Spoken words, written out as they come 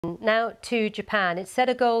Now to Japan. It set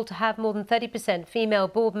a goal to have more than 30% female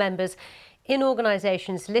board members in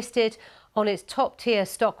organisations listed on its top-tier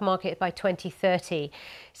stock market by 2030.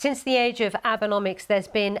 Since the age of Abenomics, there's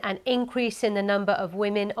been an increase in the number of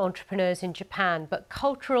women entrepreneurs in Japan, but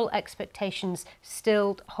cultural expectations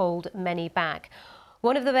still hold many back.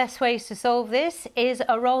 One of the best ways to solve this is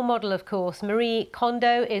a role model, of course. Marie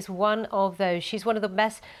Kondo is one of those. She's one of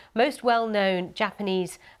the most well-known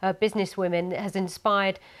Japanese businesswomen, has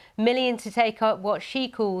inspired millions to take up what she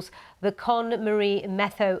calls the KonMari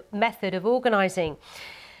method of organising.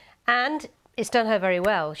 And it's done her very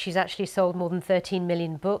well. She's actually sold more than 13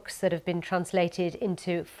 million books that have been translated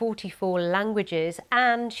into 44 languages,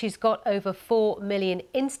 and she's got over 4 million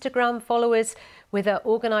Instagram followers with her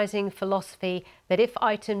organising philosophy that if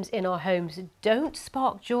items in our homes don't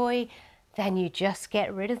spark joy, then you just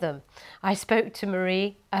get rid of them. I spoke to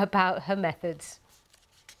Marie about her methods.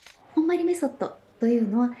 こんまりメソッドという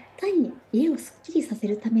のは単に家をすっきりさせ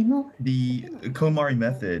るための The KonMari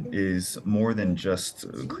method is more than just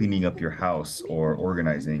cleaning up your house or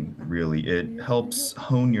organizing, really. It helps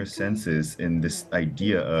hone your senses in this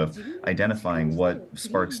idea of identifying what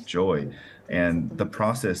sparks joy. And the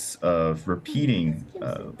process of repeating,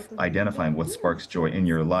 identifying what sparks joy in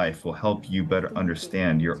your life will help you better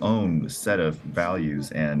understand your own set of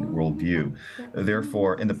values and worldview.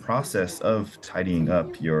 Therefore, in the process of tidying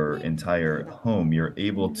up your entire home, you're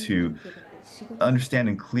able to understand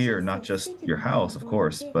and clear not just your house, of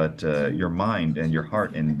course, but your mind and your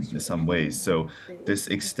heart in some ways. So this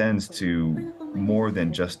extends to more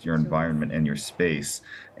than just your environment and your space.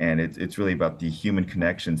 And it's really about the human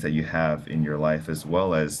connections that you have in your life, as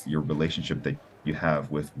well as your relationship that you have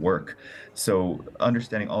with work. So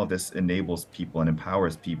understanding all of this enables people and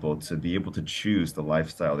empowers people to be able to choose the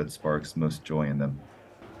lifestyle that sparks most joy in them.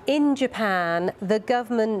 In Japan, the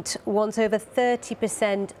government wants over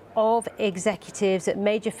 30% of executives at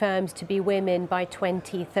major firms to be women by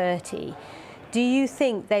 2030. Do you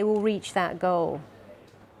think they will reach that goal?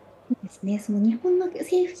 ですね、その日本の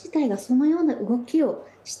政府自体がそのような動きを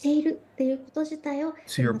しているっていうこと自体を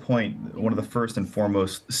To your point, one of the first and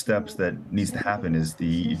foremost steps that needs to happen is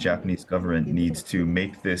the Japanese government needs to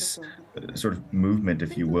make this sort of movement,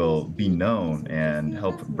 if you will, be known and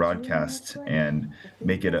help broadcast and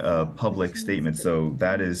make it a public statement. So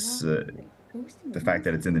that is the fact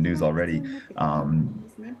that it's in the news already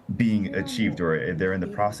being achieved, or they're in the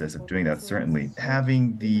process of doing that. Certainly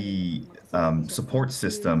having the support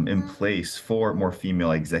system in place for more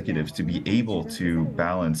female executives to be able to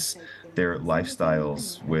balance their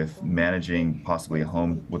lifestyles with managing possibly a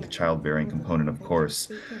home with a childbearing component, of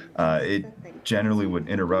course, it generally would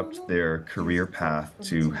interrupt their career path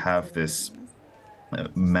to have this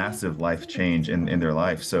massive life change in their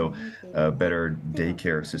life. So a better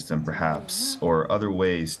daycare system, perhaps, or other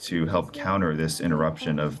ways to help counter this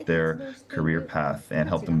interruption of their career path and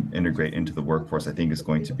help them integrate into the workforce, I think is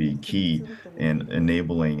going to be key in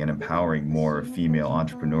enabling and empowering more female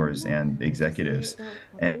entrepreneurs and executives.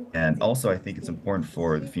 And also, I think it's important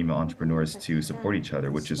for the female entrepreneurs to support each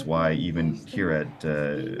other, which is why even here at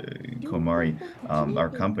KonMari, our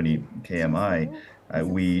company, KMI,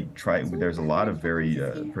 there's a lot of very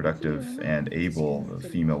productive and able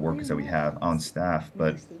female workers that we have on staff,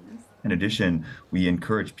 but in addition, we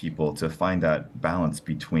encourage people to find that balance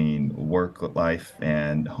between work life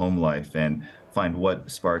and home life and find what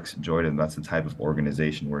sparks joy to them. That's the type of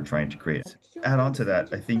organization we're trying to create. Add on to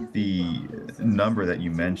that, I think the number that you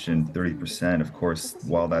mentioned, 30%, of course,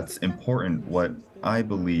 while that's important, what I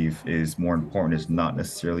believe is more important is not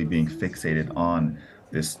necessarily being fixated on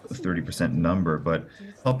this 30% number, but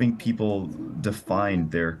helping people define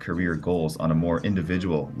their career goals on a more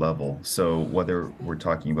individual level. So whether we're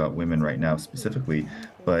talking about women right now specifically,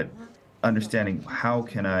 but understanding how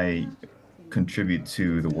can I contribute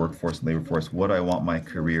to the workforce and labor force, what I want my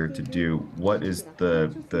career to do, what is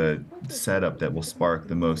the setup that will spark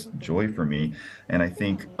the most joy for me. And I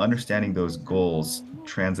think understanding those goals,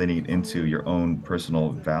 translating it into your own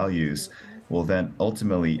personal values, will then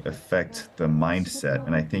ultimately affect the mindset.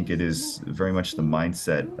 And I think it is very much the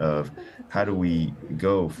mindset of how do we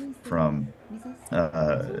go from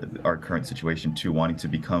our current situation to wanting to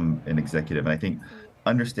become an executive. And I think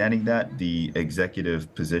understanding that the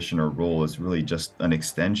executive position or role is really just an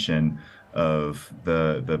extension of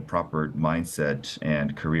the proper mindset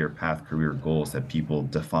and career path, career goals that people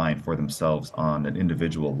define for themselves on an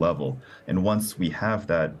individual level. And once we have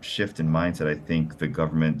that shift in mindset, I think the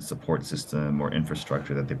government support system or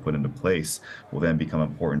infrastructure that they put into place will then become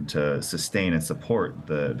important to sustain and support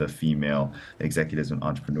the female executives and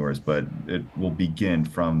entrepreneurs. But it will begin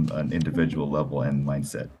from an individual level and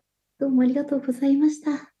mindset. どうもありがとうございまし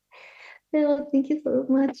た。Well, thank you so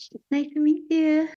much. Nice to meet you.